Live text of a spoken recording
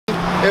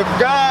if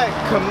God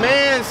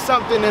commands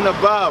something in the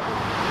Bible,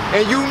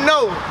 and you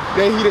know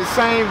that he the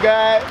same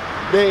God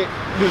that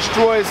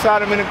destroyed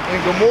Sodom and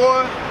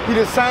Gomorrah, he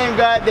the same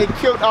God that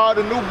killed all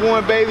the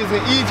newborn babies in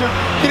Egypt,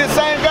 he the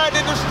same God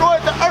that destroyed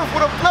the earth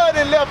with a flood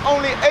and left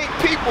only 8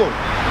 people.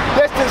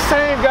 That's the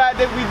same God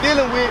that we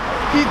dealing with.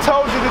 He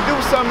told you to do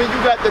something and you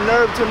got the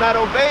nerve to not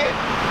obey it.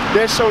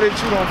 That show that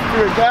you don't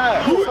fear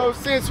God. So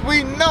since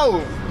we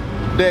know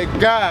that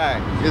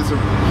God is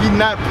he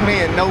not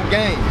playing no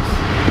games,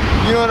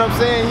 you know what I'm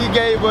saying? He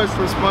gave us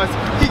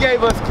he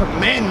gave us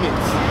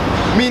commandments,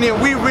 meaning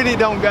we really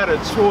don't got a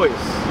choice.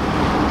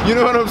 You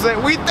know what I'm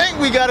saying? We think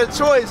we got a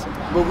choice,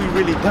 but we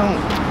really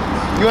don't.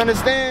 You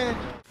understand?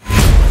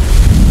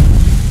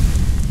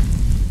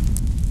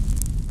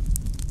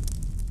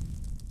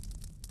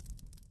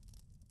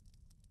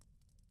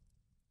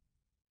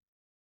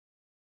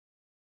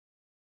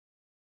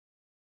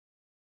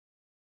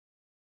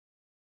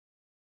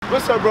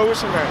 What's up, bro?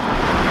 What's your name?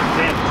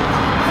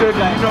 You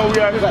know we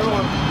out here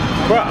doing?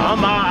 Bro, I'm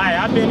alright.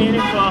 I've been in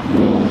it for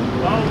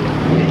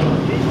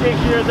these 6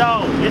 years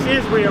old. This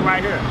is Israel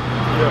right here.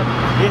 Yeah.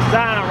 This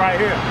sign right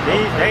here.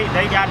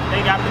 They got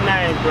the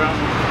names, bro.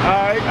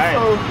 Alright,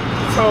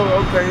 so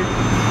okay.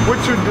 What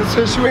you do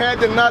since you had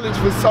the knowledge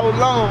for so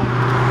long,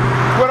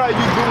 what are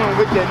you doing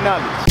with that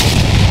knowledge?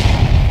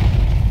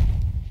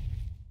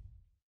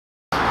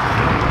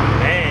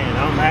 Man,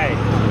 I'm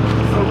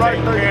So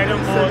right there, them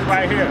boys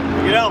right here.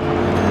 You know?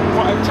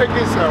 Check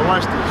this out,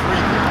 watch this,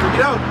 read this.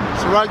 You know?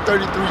 Sirach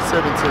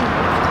 33:17.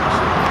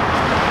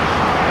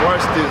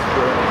 Watch this,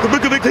 bro. The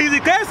book of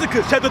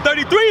Ecclesiastes, chapter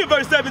 33 and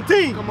verse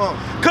 17. Come on.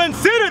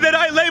 Consider that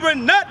I labor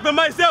not for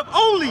myself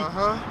only,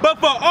 but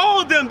for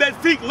all them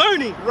that seek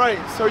learning. Right,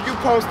 so you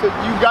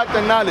got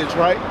the knowledge,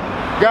 right?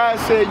 God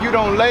said you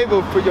don't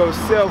labor for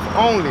yourself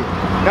only,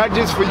 not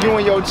just for you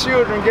and your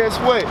children. Guess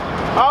what?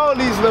 All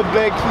these little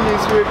black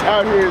kids here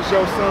out here is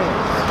your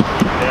sons.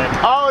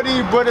 All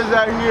these brothers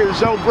out here is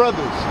your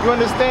brothers. You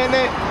understand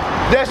that?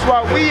 That's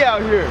why we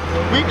out here.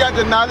 We got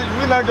the knowledge.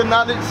 We learned the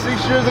knowledge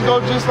 6 years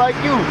ago just like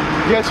you.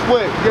 Guess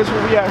what? Guess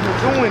what we out here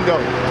doing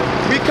though?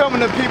 We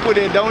coming to people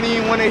that don't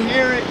even want to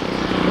hear it.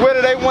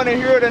 Whether they want to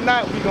hear it or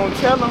not, we gonna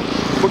tell them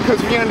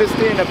because we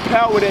understand the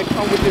power that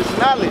comes with this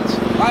knowledge.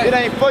 Right. It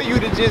ain't for you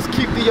to just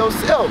keep to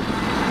yourself.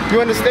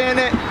 You understand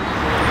that?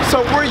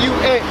 So where you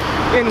at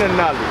in the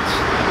knowledge?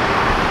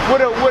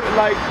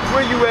 Like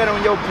where you at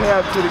on your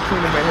path to the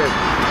kingdom of heaven?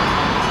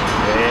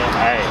 Yeah,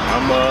 hey,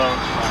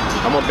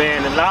 I'm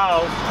obeying the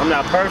laws. I'm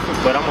not perfect,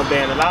 but I'm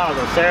obeying the laws.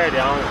 On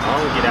Saturday, I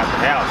don't get out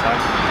the house.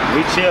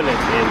 We chilling,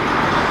 and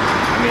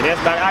I mean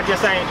that's about. I just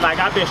ain't like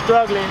I've been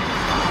struggling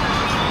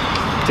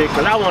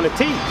because I want to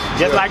teach,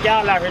 just like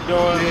y'all out here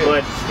doing.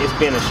 But it's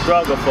been a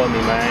struggle for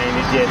me, man.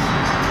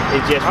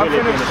 It's just really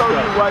been a struggle.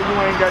 I'm finna show you why you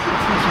ain't got the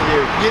teaching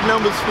yet. Get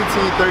Numbers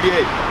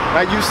 15:38.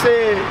 Like you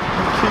said,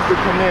 you keep the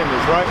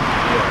commandments, right?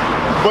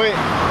 Yeah. But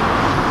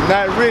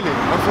not really.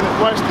 I'm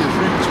finna watch this.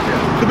 Read what you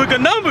got. The book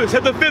of Numbers,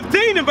 chapter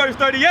 15 and verse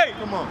 38.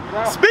 Come on.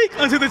 Speak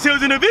unto the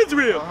children of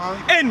Israel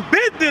and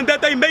bid them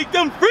that they make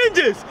them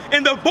fringes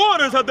in the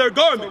borders of their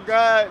garments. So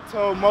God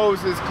told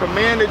Moses,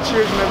 command the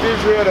children of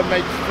Israel to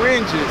make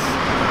fringes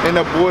in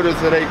the borders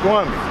of their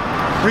garment.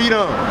 Read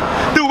on.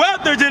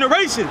 Throughout their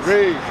generations.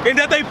 Read. And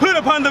that they put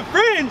upon the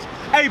fringe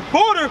a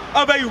border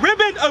of a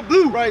ribbon of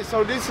blue. Right,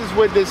 so this is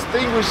what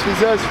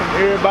distinguishes us from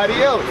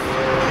everybody else.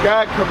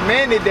 God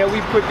commanded that we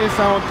put this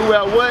on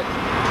throughout what?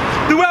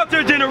 Throughout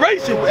your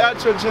generations.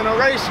 Throughout your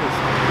generations.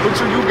 But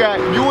you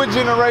got you a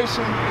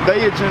generation,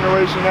 they a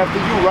generation after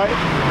you, right?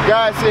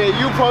 God said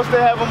you supposed to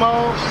have them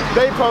on,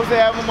 they supposed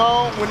to have them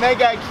on. When they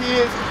got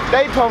kids,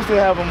 they supposed to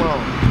have them on.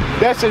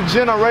 That's a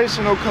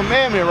generational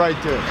commandment right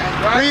there.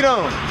 Read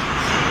on.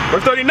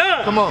 Verse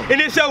 39. Come on.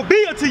 And it shall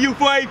be unto you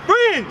for a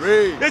friend,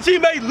 that ye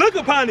may look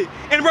upon it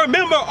and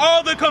remember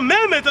all the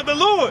commandments of the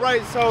Lord.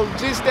 Right, so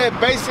just that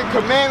basic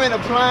commandment,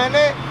 applying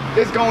that,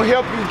 is going to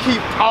help you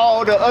keep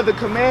all the other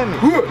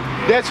commandments.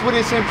 That's what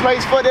it's in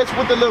place for. That's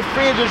what the little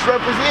fringes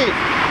represent.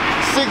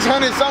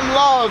 600 something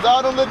laws, all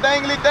them little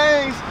dangly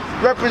things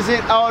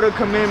represent all the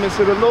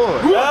commandments of the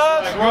Lord. You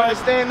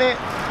understand that?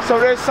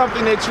 So that's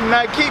something that you're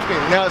not keeping.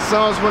 Now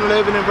Psalms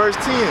 111 and verse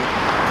 10.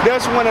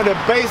 That's one of the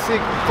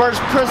basic first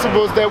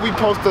principles that we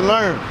supposed to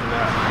learn.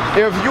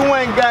 If you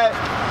ain't got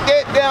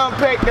it down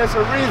packed, that's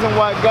a reason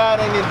why God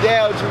ain't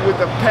endowed you with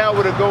the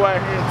power to go out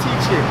here and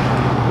teach it.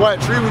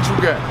 Watch, read what you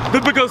got. The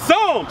book of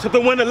Psalms,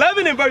 chapter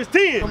 111 and verse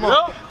 10. Come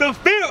on. The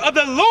fear of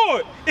the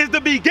Lord is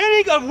the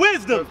beginning of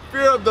wisdom. The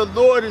fear of the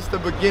Lord is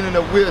the beginning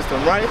of wisdom,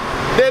 right?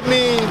 That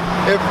means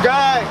if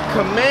God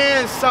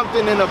commands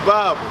something in the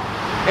Bible,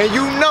 and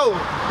you know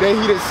that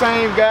he the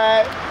same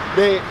God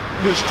that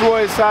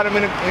destroyed Sodom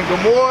and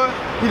Gomorrah,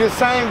 he the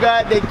same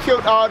God that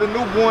killed all the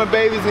newborn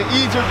babies in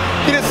Egypt,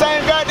 he the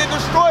same God that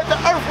destroyed the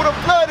earth with a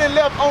flood and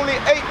left only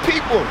 8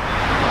 people.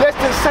 That's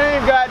the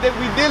same God that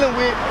we dealing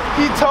with.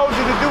 He told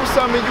you to do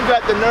something and you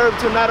got the nerve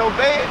to not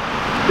obey it.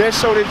 That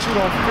show that you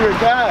don't fear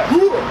God.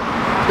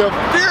 The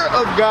fear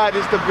of God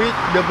is the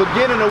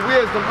beginning of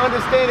wisdom.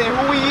 Understanding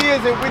who He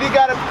is and what He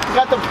got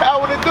the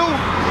power to do.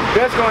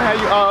 That's gonna have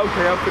you. Oh,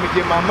 okay, I'm gonna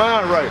get my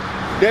mind right.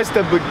 That's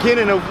the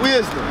beginning of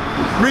wisdom.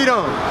 Read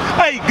on.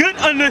 A good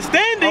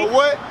understanding. A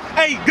what?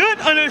 A good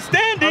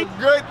understanding. A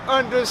good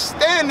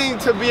understanding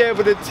to be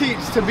able to teach,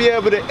 to be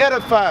able to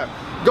edify.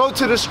 Go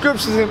to the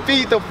scriptures and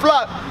feed the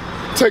flock.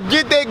 To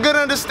get that good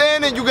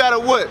understanding, you gotta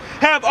what?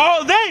 Have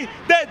all they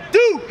that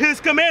do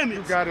His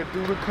commandments. You gotta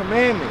do the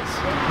commandments.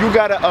 You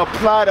gotta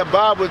apply the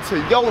Bible to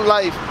your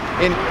life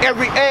in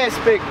every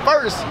aspect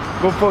first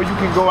before you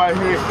can go out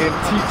here and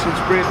teach and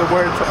spread the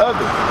word to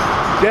others.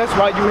 That's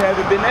why you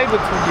haven't been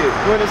able to yet.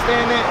 You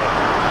understand that?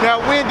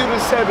 Now, when do the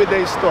Sabbath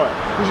day start?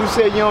 Because you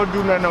said you don't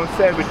do nothing on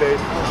Sabbath day.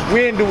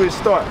 When do it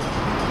start?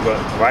 But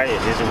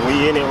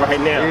we in it right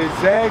now.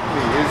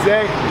 Exactly.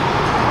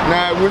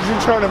 Now, was you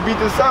trying to beat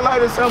the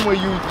sunlight or something, or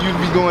you'd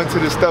be going to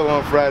the store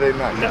on Friday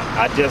night? No,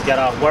 I just got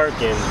off work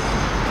and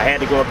I had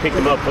to go and pick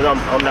them up because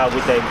I'm not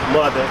with their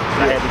mother.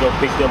 I had to go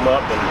pick them up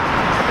and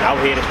I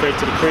was headed straight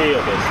to the crib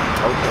and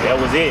that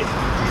was it.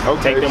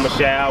 Okay. Take them a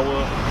shower,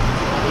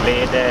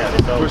 lay it down.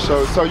 For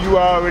sure. So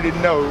you already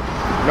know,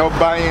 no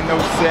buying, no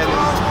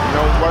selling,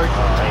 no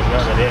working. Ain't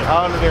none of that.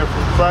 All of that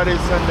from Friday,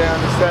 sundown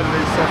to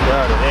Saturday,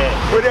 sundown. None of that.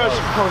 What else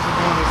you supposed to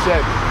do on the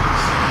Sabbath?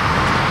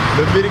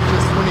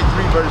 Leviticus 23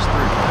 verse 3.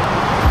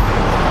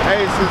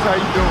 Hey sis, how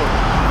you doing?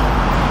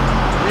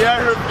 We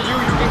out here for you.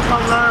 You can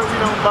come learn. We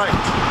don't bite.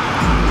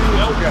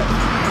 Okay.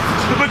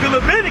 The book of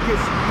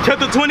Leviticus,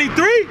 chapter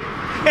 23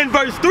 and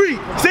verse 3.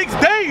 6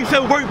 days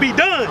shall work be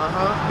done,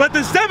 but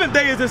the 7th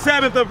day is the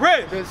Sabbath of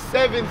rest. The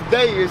 7th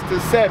day is the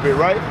Sabbath,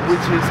 right?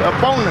 Which is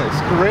upon us,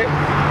 correct?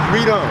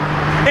 Read on.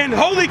 In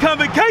holy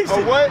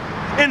convocation. A what?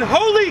 In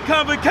holy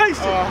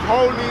convocation. A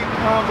holy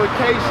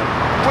convocation.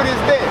 What is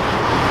that?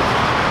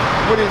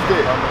 What is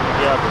that?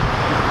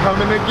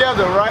 Coming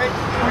together, right?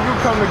 Who you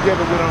come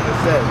together with on the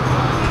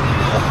Sabbath?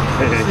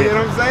 See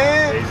what I'm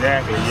saying?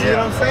 Exactly, yeah. See what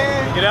I'm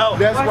saying? Get out.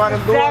 That's why the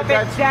Lord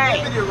got you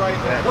day? limited right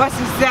now. What's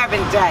the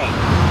 7th day?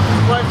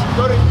 Why don't you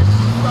go to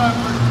Hebrews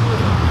 5 verse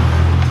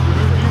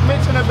 12. You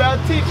mentioned about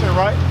teaching,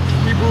 right?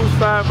 Hebrews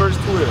 5 verse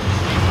 12.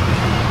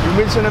 You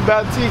mentioned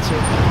about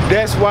teaching.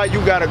 That's why you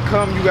gotta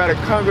come, you gotta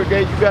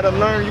congregate, you gotta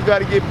learn, you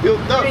gotta get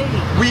built up.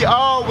 We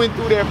all went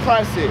through that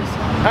process.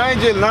 I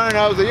ain't just learned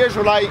I was an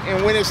Israelite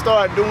and when it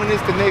started doing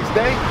this the next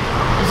day.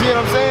 You see what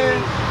I'm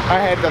saying? I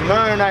had to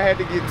learn, I had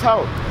to get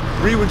taught.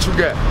 Read what you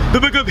got. The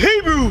book of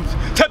Hebrews,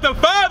 chapter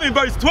 5 and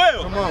verse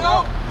 12. Come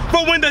on.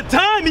 For when the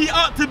time ye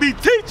ought to be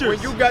teachers, When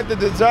you got the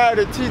desire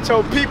to teach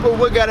your people,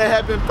 what gotta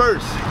happen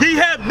first? ye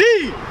have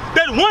need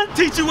that one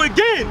teach you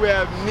again. You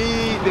have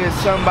need that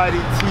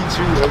somebody teach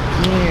you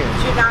again.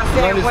 You're not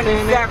saying when the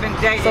 7th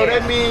day So is.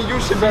 that means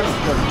you should be,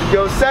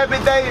 your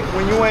Sabbath day,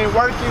 when you ain't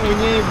working, when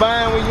you ain't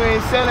buying, when you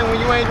ain't selling, when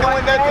you ain't doing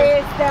What nothing,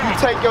 day is that? you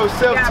take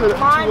yourself to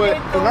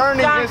a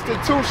learning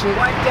institution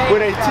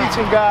where they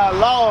teaching God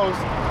laws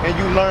and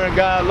you learn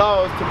God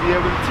laws to be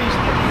able to teach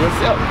them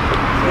yourself.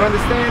 You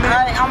understand that? All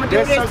right, I'ma do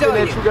That's this something to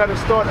that you. you gotta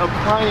start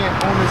applying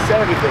on the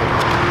Sabbath day.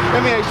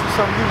 Let me ask you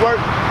something, you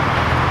work?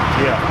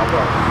 Yeah, I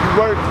work. You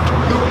work?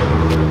 Do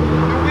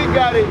we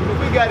got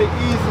it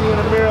easy in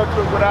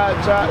America with our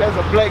job as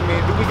a black man?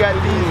 Do we got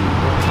it easy?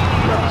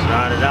 No,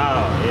 not at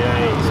all. It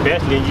ain't,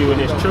 especially in you and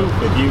His truth.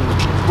 If you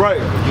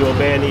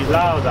obeying these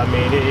laws, I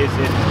mean, it's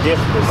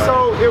difficult. Right?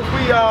 So if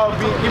we all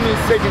be, give me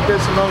 2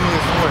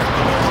 Thessalonians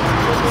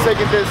 1. 2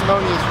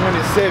 Thessalonians 1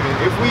 and 7.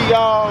 If we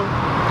all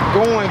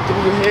going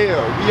through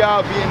hell, we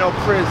all being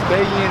oppressed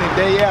day in and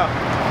day out,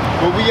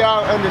 but we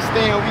all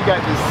understand we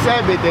got the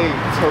Sabbath day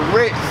to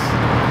rest.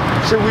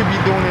 Should we be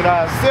doing it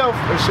ourselves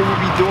or should we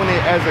be doing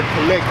it as a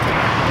collective?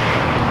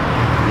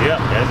 Yeah,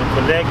 as a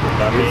collective.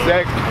 I mean,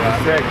 Exactly.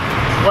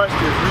 Watch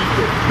this, read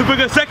this. The book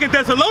of 2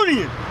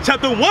 Thessalonians,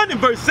 chapter 1 and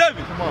verse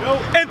 7. Come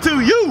on. And to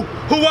you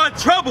who are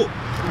troubled,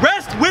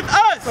 rest with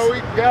us. So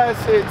God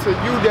said to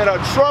you that are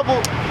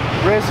troubled,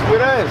 rest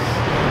with us.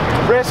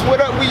 Rest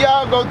with us. We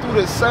all go through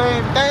the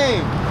same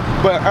thing.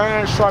 But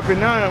iron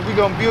sharpen iron, we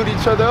gonna build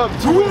each other up.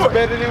 Two is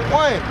better than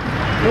one.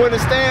 You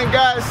understand?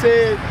 God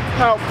said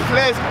how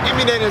pleasant, give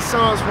me that in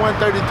Psalms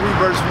 133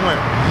 verse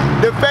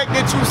 1. The fact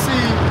that you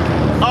see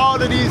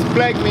all of these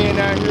black men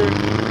out here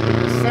with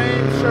the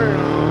same shirt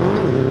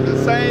on,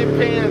 the same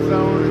pants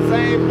on, the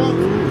same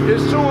boots,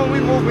 it's showing we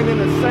moving in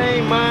the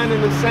same mind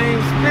and the same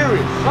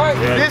spirit. Right.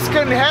 Yeah. This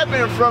couldn't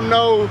happen from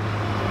no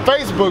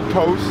Facebook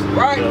posts.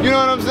 Right. You know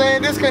what I'm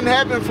saying? This couldn't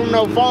happen from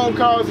no phone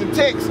calls and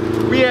texts.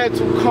 We had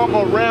to come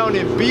around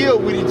and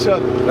build with each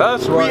other.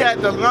 That's We had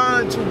to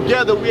learn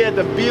together. We had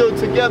to build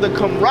together,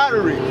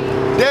 camaraderie.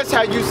 That's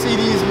how you see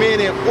these men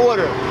in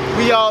order.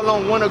 We all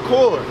on one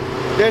accord.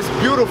 That's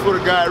beautiful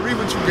to God. Read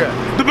what you got.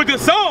 The book of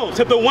Psalms,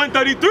 chapter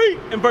 133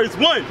 and verse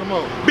 1. Come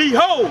on.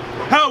 Behold,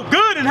 how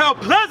good and how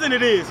pleasant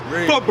it is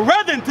Read. for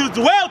brethren to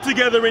dwell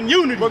together in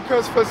unity.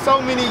 Because for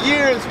so many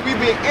years, we've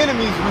been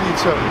enemies with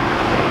each other.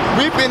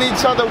 We've been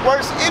each other's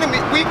worst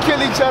enemy. We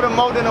kill each other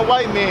more than a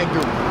white man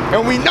do.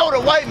 And we know the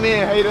white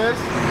man hate us.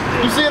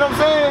 You see what I'm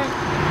saying?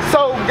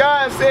 So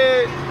God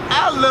said,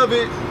 I love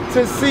it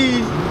to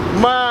see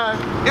my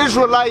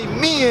Israelite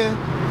men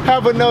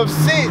have enough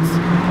sense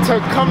to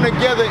come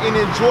together and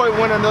enjoy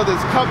one another's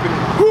company.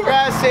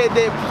 God said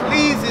that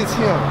pleases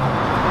him.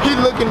 He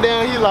looking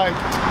down, he like,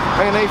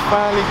 man, they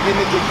finally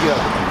getting it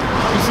together.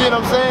 You see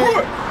what I'm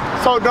saying?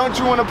 So don't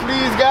you want to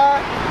please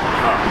God?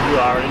 You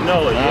already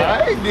know it, yeah.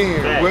 All right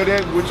then. Well,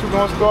 that's what you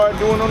gonna start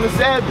doing on the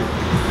Sabbath.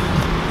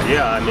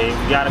 Yeah, I mean,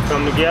 we gotta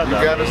come together.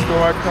 You gotta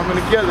start coming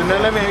together. Now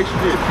let me ask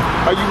you this: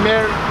 are you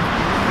married?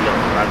 No,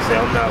 like I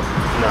said, I'm not.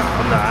 No,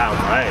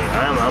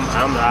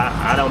 I'm not.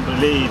 I don't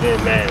believe in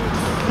marriage.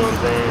 You know what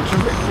I'm saying?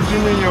 What you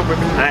mean you don't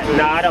believe?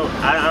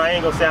 I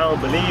ain't gonna say I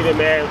don't believe in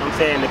marriage. I'm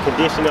saying the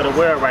condition of the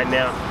world right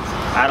now,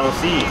 I don't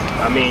see it.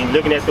 I mean,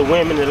 looking at the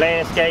women, the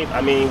landscape.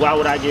 I mean, why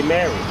would I get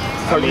married?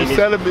 So you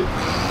celibate?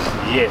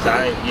 Yes,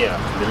 yeah.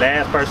 The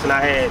last person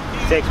I had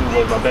sex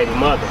with was my baby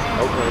mother.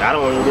 Okay. I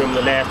don't even remember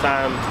the last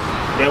time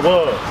there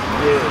was.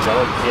 Yeah. So,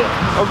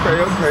 yeah.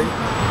 Okay.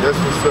 That's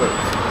what's up.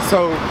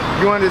 So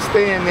you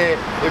understand that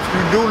if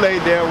you do lay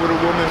down with a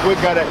woman, what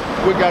gotta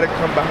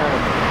come behind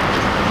it?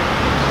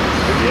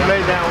 If you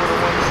lay down with a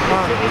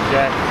woman,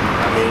 exactly.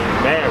 I mean,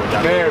 marriage.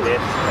 Mean,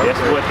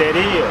 that's what that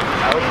is.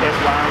 That's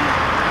why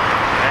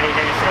I ain't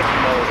had sex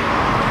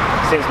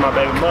since my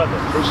baby mother.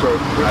 For sure.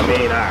 I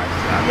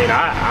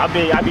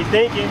be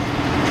thinking,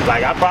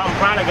 like I'm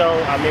probably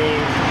gonna,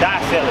 die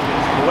celibate.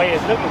 The way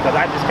it's looking, because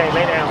I just can't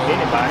lay down with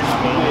anybody.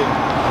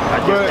 I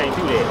just can't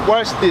do that.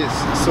 Watch this.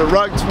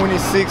 Sirach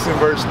 26 and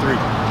verse 3.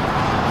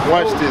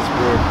 Watch this,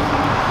 bro.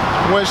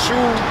 Once you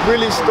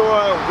really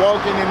start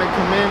walking in the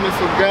commandments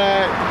of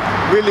God,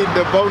 really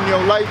devoting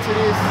your life to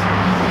this,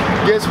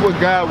 guess what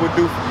God will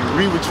do for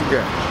you? Read what you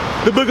got.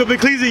 The book of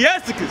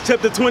Ecclesiasticus,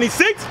 chapter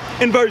 26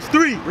 and verse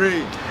 3.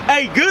 Read.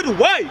 A good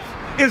wife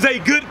is a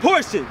good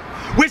portion,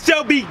 which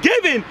shall be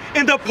given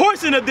in the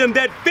portion of them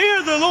that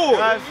fear the Lord.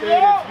 God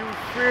said if you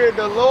fear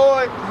the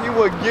Lord, he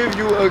will give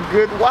you a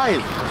good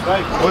wife.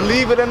 Right.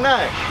 Believe it or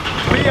not.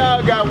 We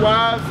all got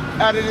wives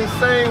out of this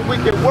same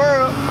wicked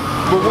world,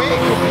 but we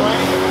ain't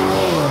complaining.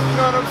 You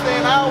know what I'm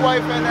saying? Our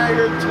wife ain't out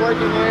here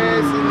twerking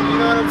ass and you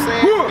know what I'm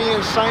saying?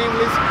 Being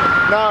shameless.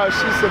 No,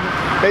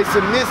 they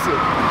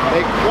submissive.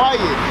 They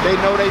quiet. They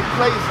know their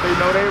place. They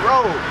know their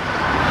role.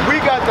 We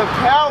got the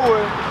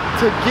power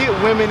to get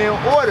women in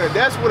order.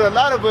 That's what a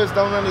lot of us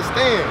don't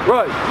understand.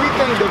 Right. We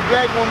think the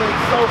black woman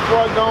is so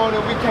far gone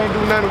and we can't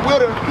do nothing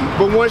with her.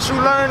 But once you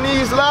learn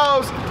these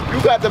laws, you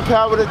got the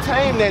power to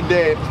tame that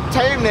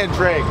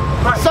dragon.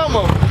 Right. Some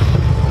of them.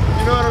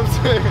 You know what I'm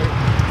saying?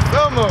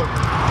 Some of them.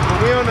 But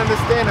we don't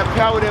understand the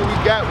power that we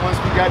got once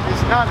we got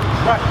this knowledge.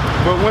 Right.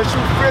 But once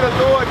you fear the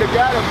Lord, the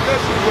God will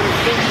bless you with a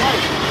good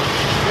wife.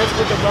 That's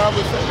what the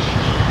Bible says.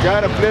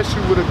 God will bless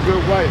you with a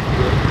good wife,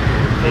 bro.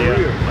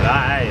 Yeah, but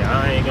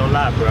I ain't gonna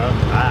lie, bro.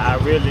 I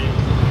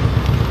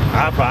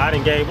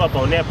done gave up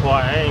on that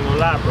part. I ain't gonna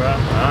lie, bro.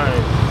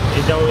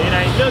 It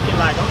ain't looking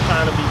like I'm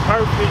trying to be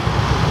perfect.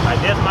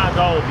 Like that's my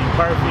goal, be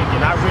perfect.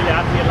 And I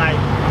feel like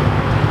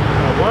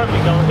a woman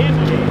gonna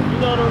hinder it. You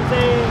know what I'm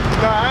saying?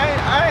 No,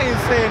 I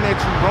ain't saying that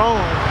you're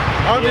wrong.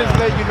 I'm just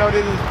letting you know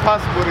that it's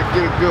possible to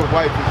get a good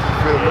wife if you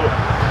feel the Lord.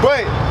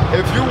 But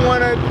if you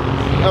wanna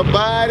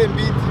abide and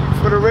be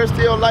for the rest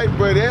of your life,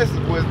 bro, that's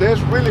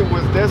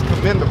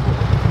commendable.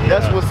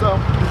 That's what's up.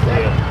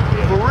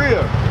 For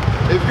real.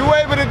 If you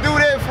able to do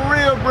that for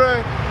real,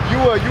 bro, you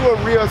a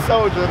real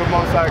soldier of the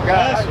Most High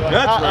God.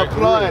 I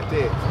applaud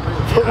that.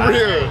 For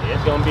real.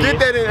 Get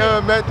that in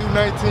Matthew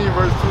 19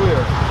 verse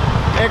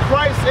 12. And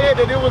Christ said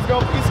that it was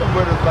gonna be some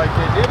brothers like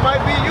that. It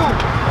might be you.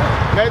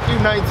 Matthew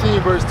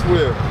 19 verse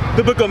 12.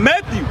 The book of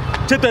Matthew,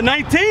 chapter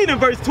 19 and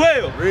verse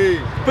 12.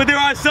 Read. For there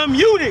are some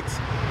eunuchs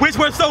which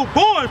were so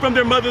born from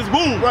their mother's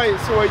womb. Right.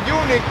 So a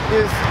eunuch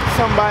is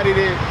somebody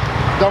that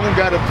don't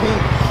got a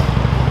penis.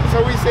 So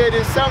we said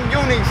there's some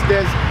eunuchs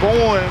that's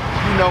born,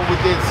 you know,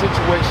 with that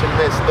situation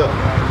messed up.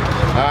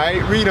 All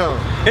right, read on.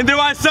 And there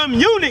are some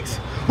eunuchs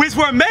which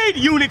were made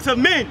eunuchs of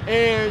men.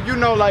 And you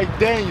know, like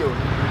Daniel,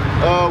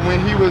 when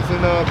he was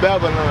in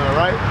Babylon,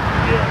 right?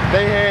 Yeah.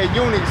 They had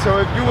eunuchs.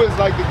 So if you was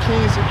like the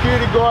king's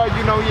security guard,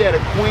 you know, he had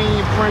a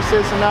queen,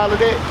 princess, and all of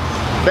that.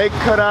 They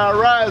cut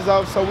our eyes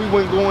off so we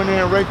wouldn't go in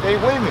there and rape their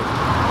women.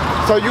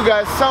 So you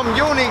got some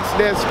eunuchs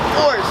that's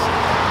forced.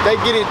 They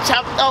get it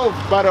chopped off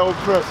by the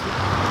oppressor.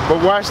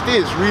 But watch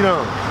this, read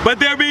on. But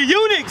there be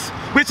eunuchs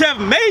which have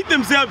made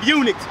themselves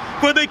eunuchs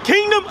for the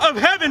kingdom of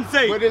heaven's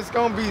sake. But it's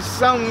gonna be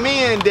some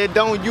men that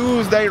don't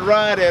use their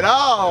rod at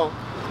all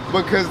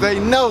because they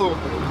know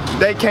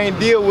they can't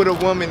deal with a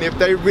woman if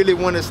they really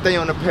want to stay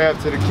on the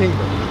path to the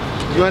kingdom.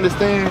 You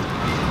understand?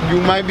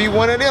 You might be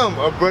one of them,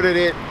 a brother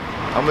that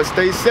I'm gonna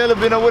stay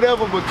celibate or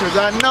whatever because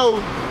I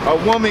know a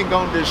woman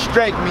gonna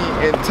distract me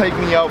and take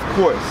me off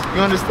course.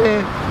 You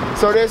understand?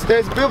 So that's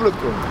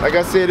biblical. Like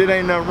I said, it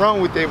ain't nothing wrong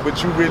with it,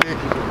 but you really,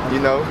 you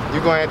know,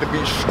 you're gonna have to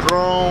be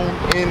strong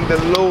in the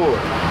Lord.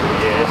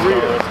 Yeah, it's going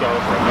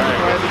for it.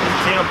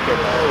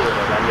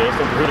 I mean,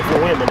 some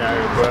beautiful women out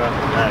here, bro.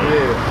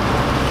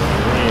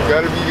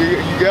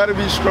 You gotta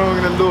be strong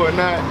in the Lord.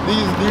 Now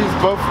these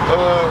both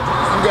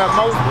you got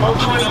most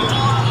women, or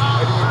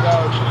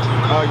these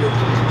all your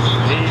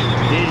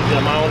kids. These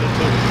are my only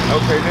two.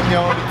 Okay, them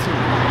your only two.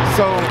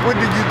 So what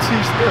do you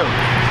teach them?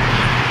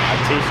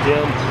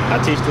 I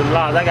teach them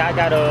laws. I got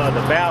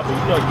the Bible.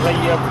 You know,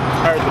 you ever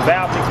heard the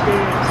Bible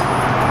experience?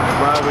 The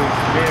Bible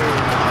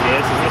experience.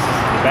 Yes, this is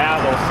the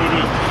Bible on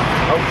CD.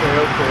 Okay.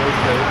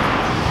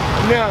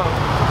 Now,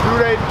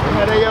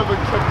 have they ever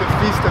kept the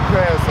Feast of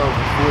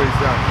Passover, for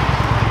example?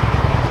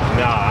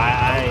 No,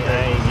 I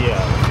ain't,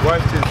 yeah.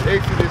 Watch this,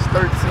 Exodus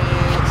 13,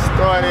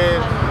 started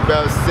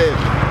about 7.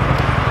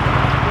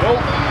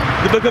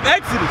 The book of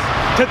Exodus,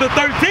 chapter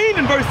 13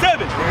 and verse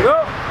 7.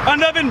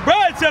 Unleavened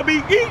bread shall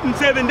be eaten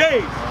 7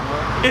 days,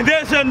 and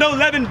there shall no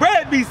leavened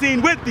bread be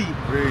seen with thee.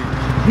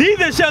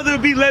 Neither shall there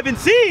be leaven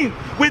seen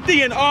with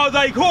thee in all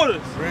thy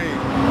quarters.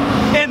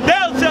 And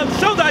thou shalt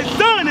show thy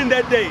son in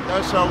that day.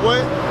 Thou shalt what?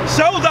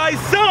 Show thy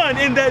son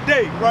in that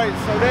day. Right,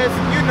 so that's,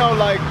 you know,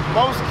 like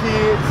most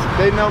kids,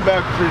 they know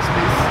about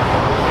Christmas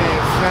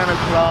and Santa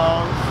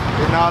Claus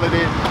and all of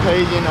that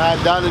pagan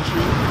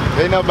idolatry.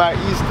 They know about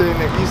Easter and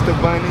the Easter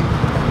bunny.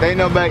 They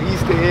know about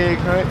Easter egg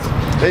hunts.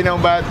 They know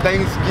about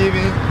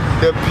Thanksgiving,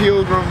 the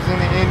pilgrims and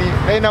the Indians.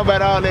 They know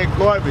about all that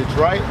garbage,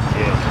 right?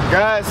 Yeah.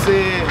 God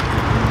said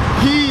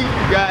he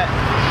got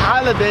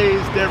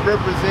holidays that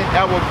represent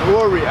our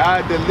glory,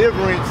 our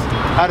deliverance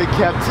out of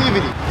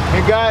captivity.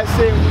 And God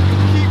said when you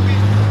keep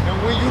it and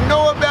when you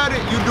know about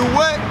it, you do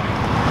what?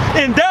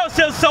 And thou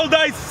shalt show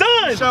thy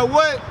son. Show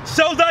what?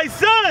 Show thy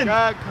son.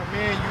 God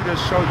command you to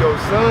show your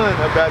son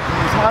about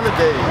these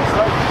holidays,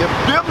 the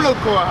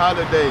biblical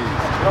holidays.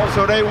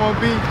 So they won't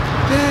be,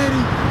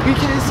 Daddy, we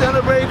can't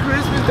celebrate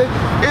Christmas Day.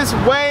 It's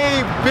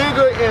way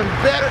bigger and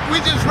better. We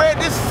just read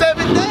this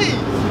 7 days.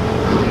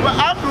 But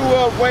I grew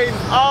up waiting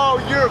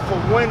all year for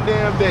one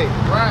damn day.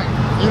 Right.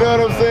 You know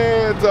what I'm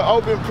saying? To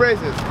open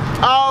presents.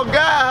 All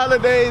God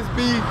holidays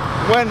be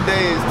 1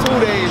 day, 2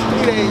 days,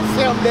 3 days,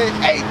 7 days,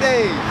 8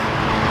 days.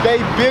 They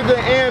bigger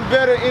and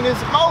better in its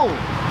mode.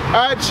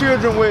 Our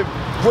children would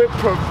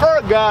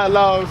prefer God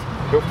laws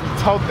if we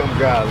taught them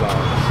God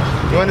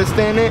laws. You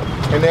understand that?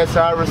 And that's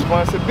our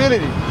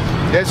responsibility.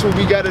 That's what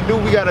we got to do.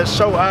 We got to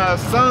show our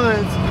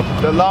sons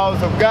the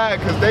laws of God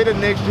because they the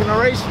next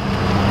generation.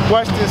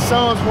 Watch this,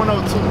 Psalms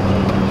 102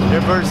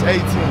 and verse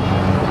 18.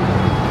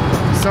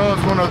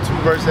 Psalms 102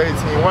 verse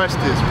 18. Watch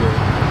this, bro.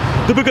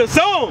 The book of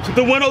Psalms,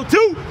 the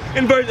 102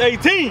 and verse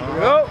 18.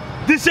 Yep.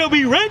 This shall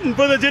be written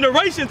for the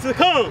generations to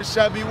come. It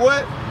shall be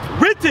what?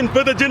 Written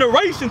for the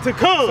generation to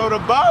come. So the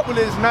Bible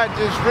is not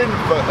just written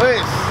for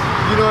us.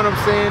 You know what I'm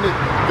saying?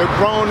 The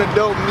grown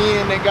adult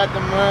men that got the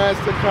minds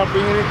to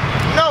comprehend it.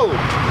 No,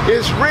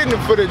 it's written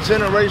for the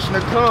generation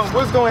to come.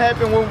 What's gonna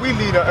happen when we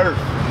leave the earth?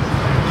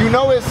 You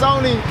know, it's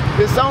only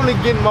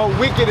getting more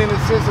wicked in the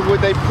sense of what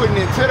they putting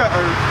into the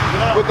earth,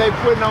 what they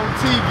putting on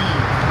TV,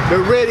 the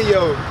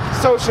radio,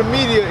 social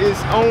media is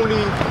only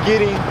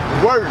getting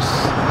worse.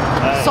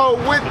 So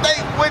what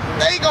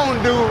they gonna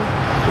do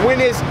when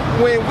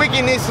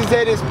wickedness is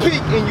at its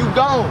peak and you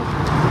gone?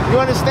 You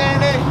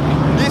understand that?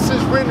 This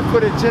is written for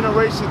the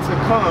generation to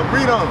come.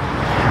 Read on.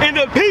 And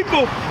the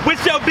people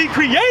which shall be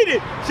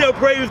created shall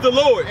praise the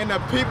Lord. And the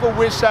people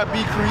which shall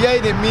be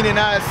created, meaning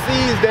our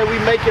seeds that we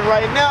making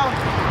right now,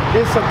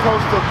 is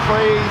supposed to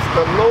praise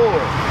the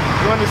Lord.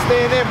 You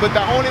understand that? But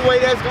the only way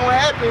that's gonna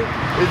happen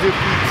is if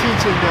we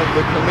teaching them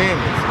the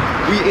commandments.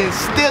 We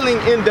instilling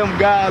in them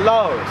God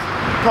laws.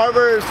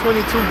 Proverbs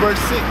 22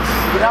 verse 6.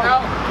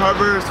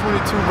 Proverbs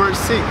 22 verse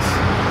 6.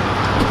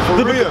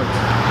 For real.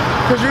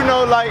 Because you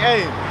know, like,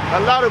 hey,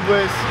 a lot of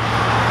us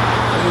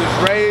was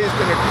raised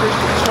in a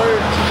Christian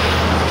church.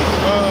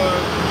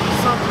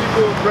 Some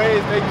people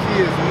raise their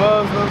kids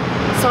Muslim.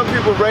 Some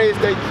people raise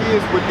their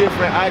kids with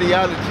different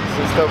ideologies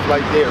and stuff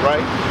like that,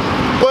 right?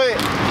 But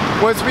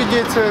once we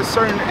get to a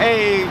certain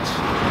age,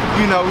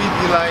 you know, we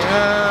be like,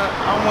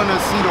 I want to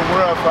see the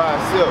world for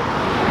ourselves.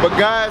 But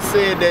God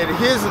said that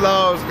his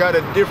laws got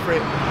a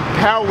different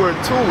power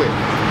to it.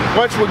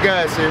 Watch what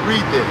God said,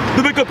 read that.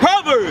 The book of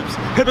Proverbs,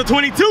 chapter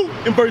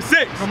 22 and verse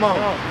 6. Come on.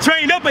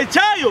 Train up a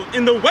child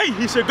in the way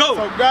he should go.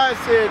 So God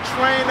said,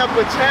 train up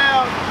a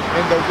child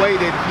in the way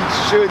that he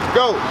should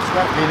go.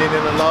 Meaning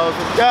in the laws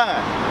of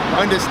God.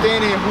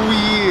 Understanding who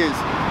he is,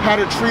 how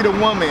to treat a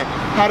woman,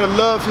 how to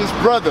love his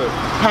brother,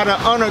 how to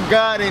honor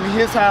God in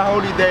his high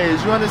holy days.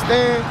 You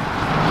understand?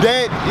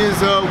 That is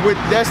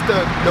that's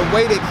the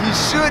way that he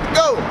should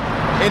go.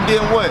 And then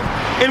what?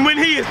 And when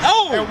he is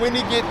old. And when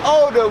he get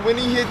older, when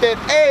he hit that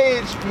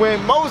age,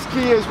 when most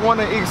kids want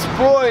to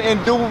exploit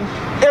and do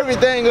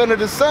everything under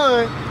the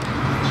sun,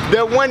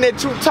 the one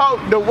that you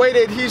taught the way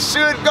that he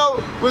should go,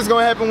 what's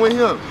gonna happen with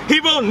him? He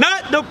will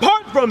not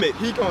depart from it.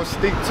 He gonna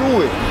stick to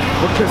it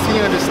because he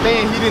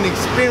understands he didn't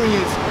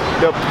experience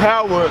the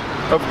power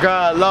of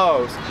God's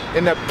laws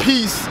and the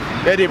peace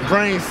that it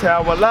brings to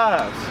our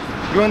lives.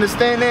 You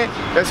understand that?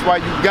 That's why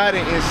you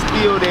gotta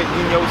instill that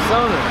in your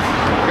sons.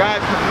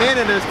 God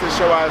commanded us to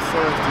show our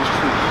sons this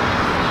truth.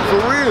 For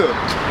real.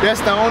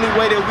 That's the only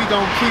way that we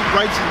gonna keep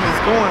righteousness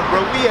going, bro.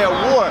 We at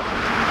war.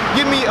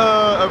 Give me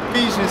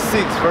Ephesians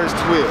 6 verse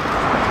 12.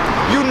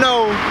 You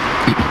know,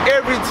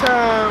 every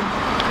time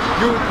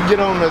you get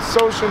on the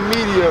social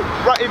media,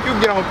 right? If you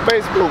get on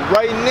Facebook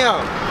right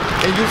now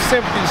and you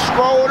simply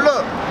scroll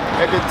up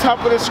at the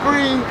top of the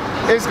screen,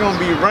 it's gonna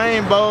be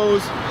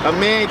rainbows, a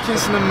man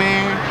kissing a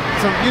man.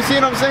 You see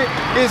what I'm saying?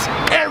 It's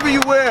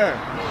everywhere.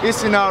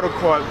 It's in all the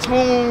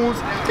cartoons,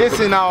 it's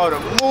in all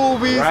the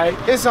movies, right.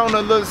 It's on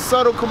a little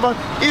subtle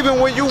commercial. Even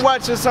when you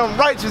watching something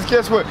righteous,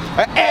 guess what?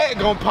 An ad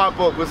gonna pop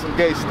up with some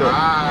gay stuff.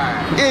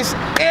 Right. It's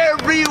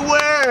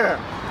everywhere,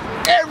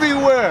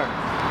 everywhere.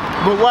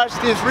 But watch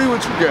this, read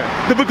what you got.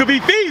 The book of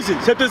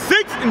Ephesians, chapter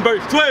 6 and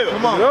verse 12.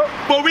 Come on.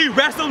 For we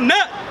wrestle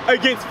not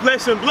against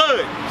flesh and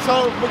blood.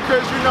 So,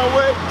 because you know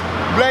what?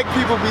 Black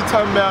people be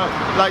talking about,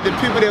 like the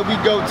people that we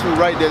go to,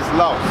 right, that's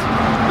lost.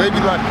 They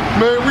be like,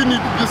 man, we need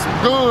to get some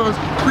guns.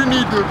 We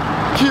need to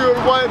kill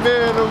the white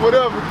man or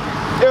whatever.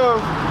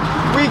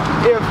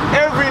 If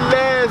every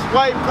last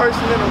white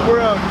person in the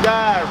world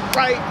died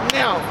right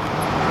now,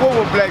 what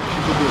would black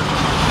people do?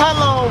 How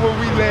long will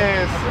we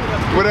last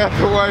without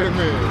the white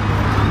man?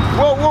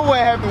 What would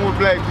happen with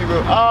black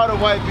people? All the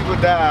white people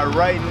die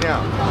right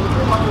now.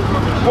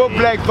 What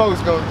black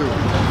folks gonna do?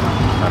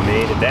 I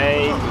mean,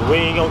 today, we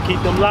ain't gonna keep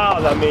them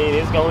laws. I mean,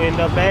 it's gonna end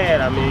up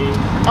bad. I mean,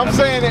 I'm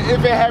saying that if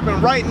it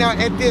happened right now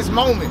at this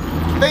moment,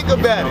 think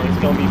about it.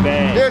 It's gonna be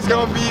bad. It's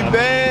gonna be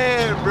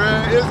bad,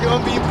 bruh. It's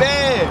gonna be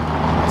bad.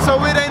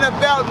 So it ain't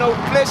about no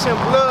flesh and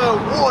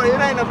blood war. It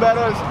ain't about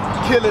us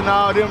killing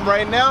all them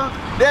right now.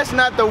 That's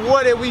not the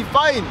war that we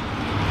fighting.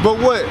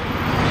 But what?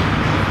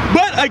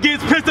 But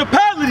against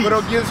principalities.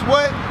 But against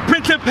what?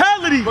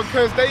 Principalities.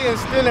 Because they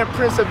instilling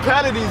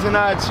principalities in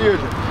our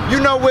children. You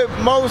know what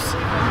most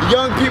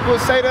young people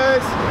say to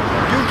us?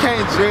 You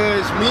can't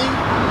judge me.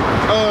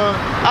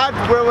 I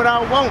wear what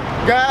I want.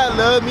 God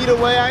love me the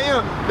way I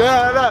am.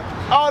 Da, da, da.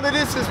 All of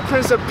this is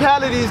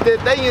principalities that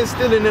they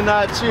instilling in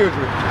our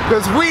children.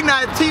 Because we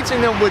not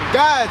teaching them what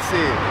God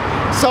said.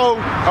 So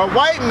a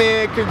white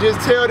man could just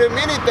tell them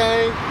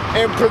anything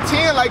and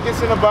pretend like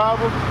it's in the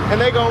Bible and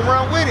they gonna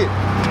run with it.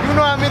 You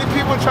know how many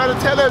people try to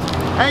tell us,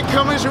 ain't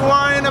come as you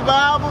are in the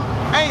Bible,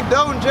 ain't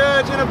don't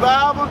judge in the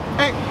Bible,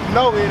 ain't,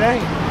 no it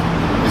ain't.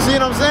 You see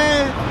what I'm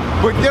saying?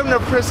 But them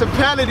the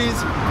principalities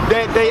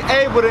that they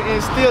able to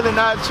instill in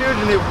our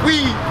children if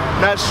we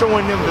not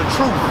showing them the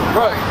truth.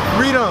 Right.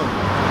 Read them.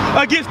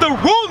 Against the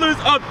rulers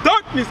of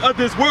darkness of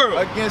this world.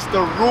 Against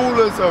the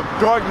rulers of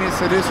darkness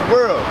of this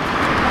world.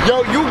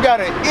 Yo, you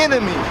got an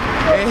enemy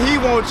and he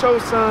wants your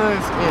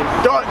sons in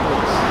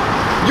darkness.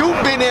 You've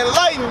been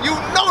enlightened, you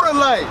know the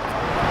light.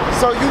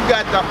 So you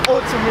got the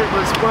ultimate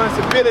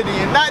responsibility,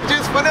 and not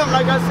just for them,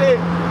 like I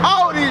said,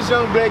 all these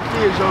young black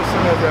kids, your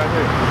sons out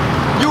here.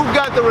 You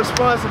got the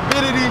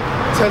responsibility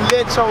to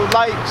let your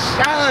light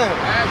shine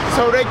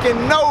so they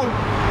can know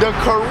the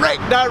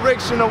correct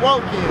direction to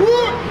walk in.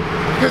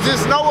 Because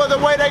there's no other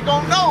way they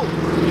gonna know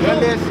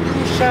unless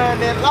you shine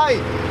that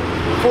light.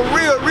 For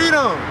real, read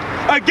them.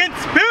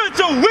 Against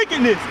spiritual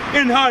wickedness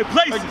in high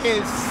places.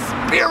 Against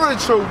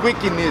spiritual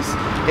wickedness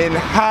in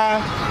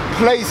high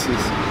places.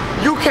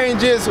 You can't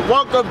just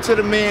walk up to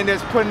the man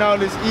that's putting all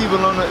this evil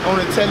on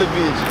the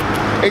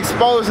television,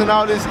 exposing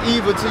all this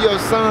evil to your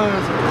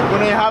sons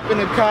when they hop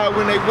in the car,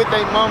 when they with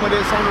their mama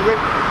that's on the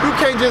radio. You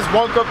can't just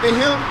walk up to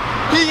him.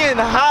 He in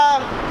high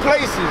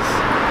places.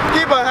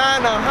 He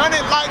behind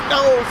 100 like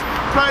those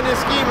planning,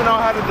 scheming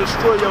on how to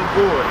destroy your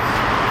boys,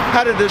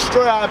 how to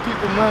destroy our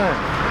people's mind.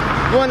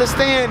 You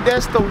understand?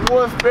 That's the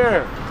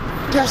warfare.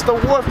 That's the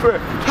warfare.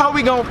 How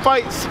we gonna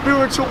fight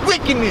spiritual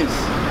wickedness?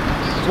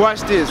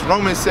 Watch this,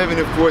 Romans 7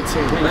 and 14.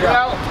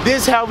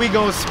 This how we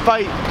gonna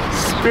fight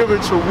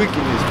spiritual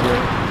wickedness, bro.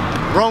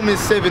 Romans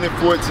 7 and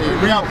 14,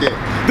 read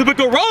that. The book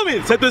of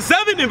Romans, chapter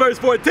 7 and verse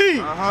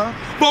 14.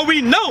 For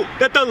we know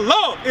that the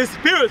law is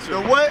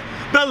spiritual. The what?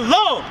 The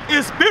law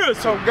is spiritual.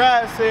 So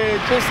God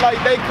said, just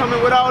like they coming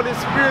with all this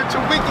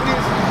spiritual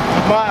wickedness,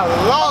 my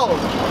law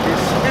is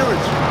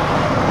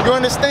spiritual. You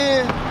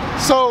understand?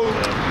 So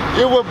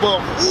it would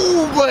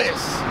behoove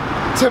us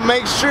to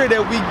make sure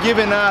that we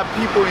giving our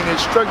people and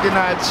instructing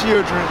our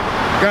children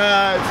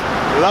God's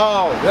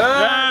law.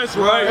 That's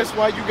right. That's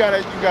why you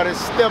gotta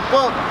step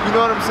up. You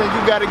know what I'm saying?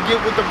 You gotta get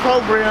with the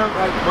program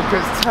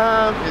because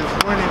time is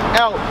running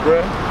out,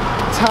 bruh.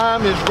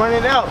 Time is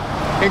running out.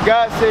 And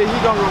God said He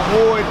gonna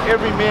reward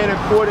every man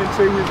according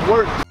to his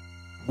work.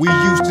 We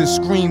used to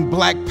scream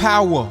black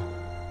power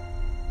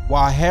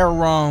while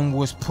heroin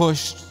was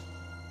pushed.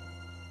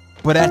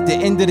 But at the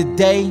end of the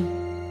day,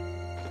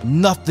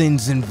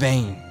 nothing's in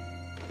vain.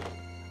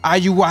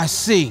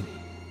 IUIC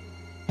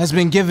has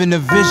been given a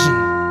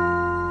vision.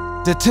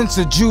 The tents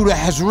of Judah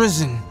has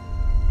risen.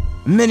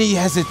 Many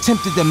has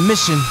attempted the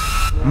mission.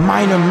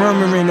 Minor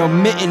murmuring,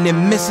 omitting,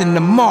 and missing the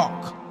mark.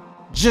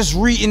 Just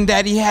reading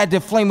that he had the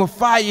flame of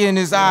fire in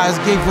his eyes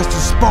gave us the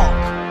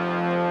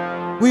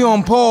spark. We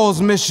on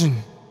Paul's mission.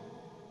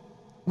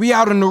 We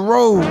out on the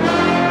road.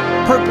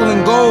 Purple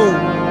and gold.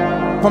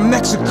 From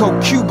Mexico,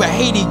 Cuba,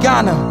 Haiti,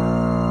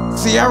 Ghana,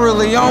 Sierra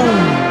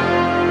Leone.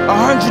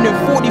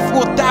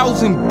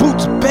 144,000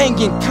 boots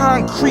banging,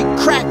 concrete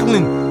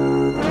crackling.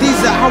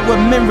 These are our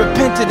men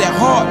repented at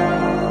heart.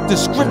 The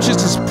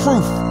scriptures is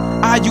proof.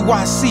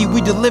 IUIC,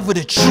 we deliver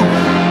the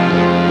truth.